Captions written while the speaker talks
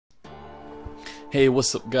Hey,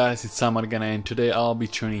 what's up guys, it's Simone again, and today I'll be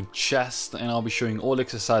training chest and I'll be showing all the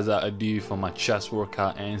exercises that I do for my chest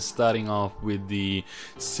workout, and starting off with the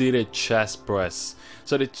seated chest press.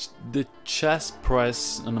 So the chest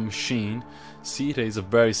press on the machine seated is a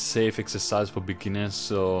very safe exercise for beginners,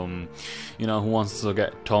 so who wants to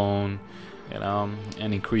get tone,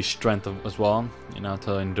 and increase strength as well,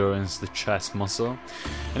 to endurance the chest muscle,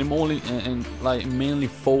 and mainly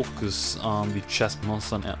focus on the chest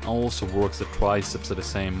muscle, and also works the triceps at the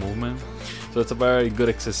same movement. So it's a very good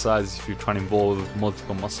exercise if you're trying to involve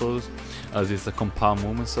multiple muscles, as it's a compound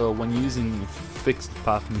movement. So when using fixed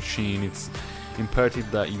path machine, it's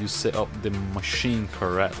imperative that you set up the machine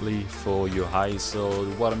correctly for your height. So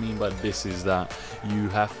what I mean by this is that you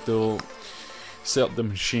have to set up the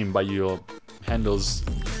machine by your handles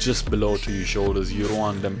just below to your shoulders. You don't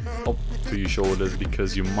want them up to your shoulders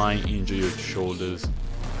because you might injure your shoulders.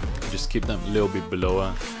 Just keep them a little bit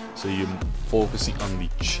below, so you're focusing on the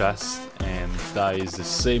chest, and that is the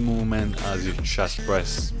same movement as your chest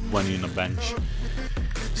press when you're on a bench.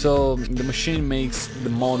 So the machine makes the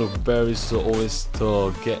model vary, so always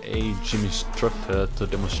to get a gym instructor to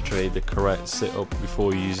demonstrate the correct setup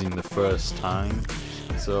before using the first time.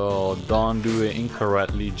 So don't do it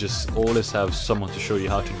incorrectly, just always have someone to show you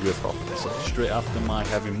how to do it properly. So straight after my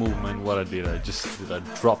heavy movement, what I did, I just did a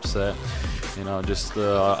drop set. I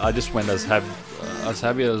just went as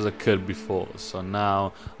heavy as I could before. So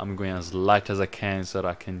now I'm going as light as I can, so that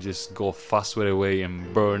I can just go fast with away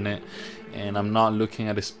and burn it. And I'm not looking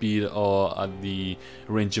at the speed or at the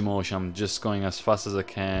range of motion. I'm just going as fast as I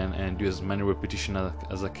can and do as many repetitions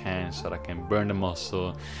as I can, so that I can burn the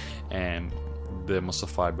muscle and the muscle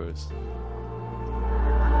fibers.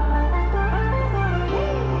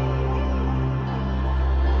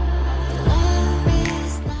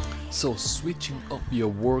 So switching up your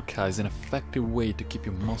workout is an effective way to keep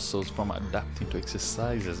your muscles from adapting to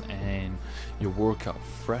exercises and your workout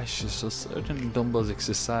fresh. So certain dumbbells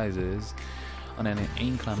exercises on an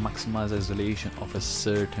incline maximize isolation of a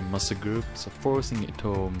certain muscle group, so forcing it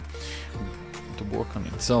to work on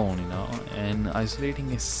its own, and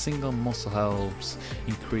isolating a single muscle helps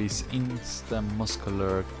increase instant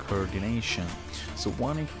muscular coordination. So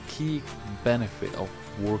one key benefit of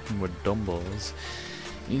working with dumbbells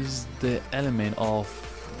is the element of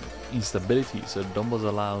instability. So dumbbells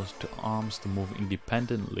allows the arms to move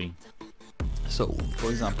independently. So for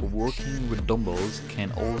example, working with dumbbells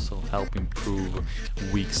can also help improve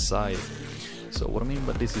weak side. So what I mean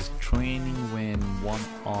by this is training when one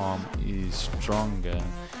arm is stronger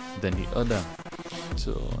than the other.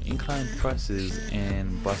 So incline presses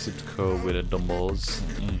and biceps curl with the dumbbells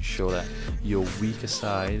ensure that your weaker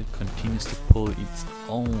side continues to pull its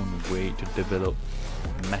own weight to develop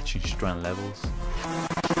matching strength levels.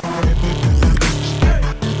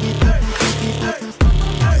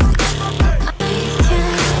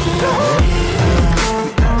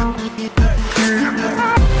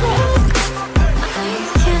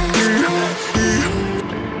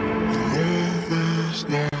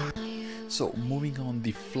 So moving on,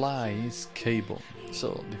 the flies cable.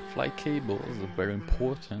 So the fly cables are very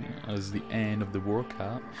important as the end of the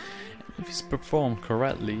workout. If it's performed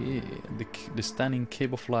correctly, the standing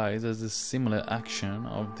cable flies has a similar action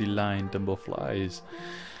of the lying dumbbell flies.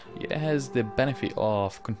 It has the benefit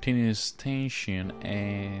of continuous tension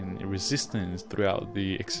and resistance throughout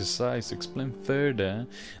the exercise. To explain further,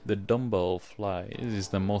 the dumbbell flies is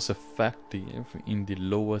the most effective in the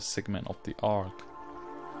lower segment of the arc.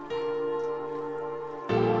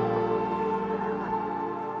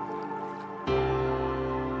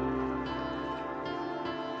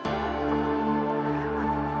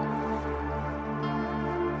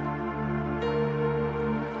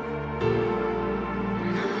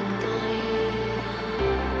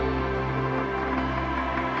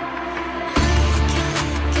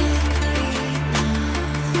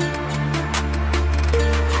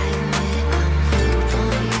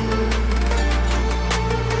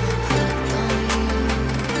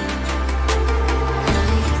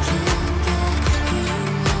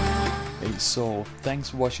 So thanks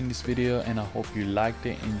for watching this video, and I hope you liked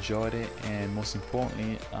it, enjoyed it, and most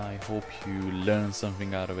importantly, I hope you learned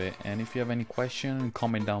something out of it. And if you have any question,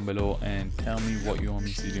 comment down below and tell me what you want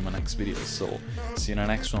me to do in my next video. So see you in the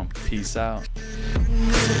next one. Peace out.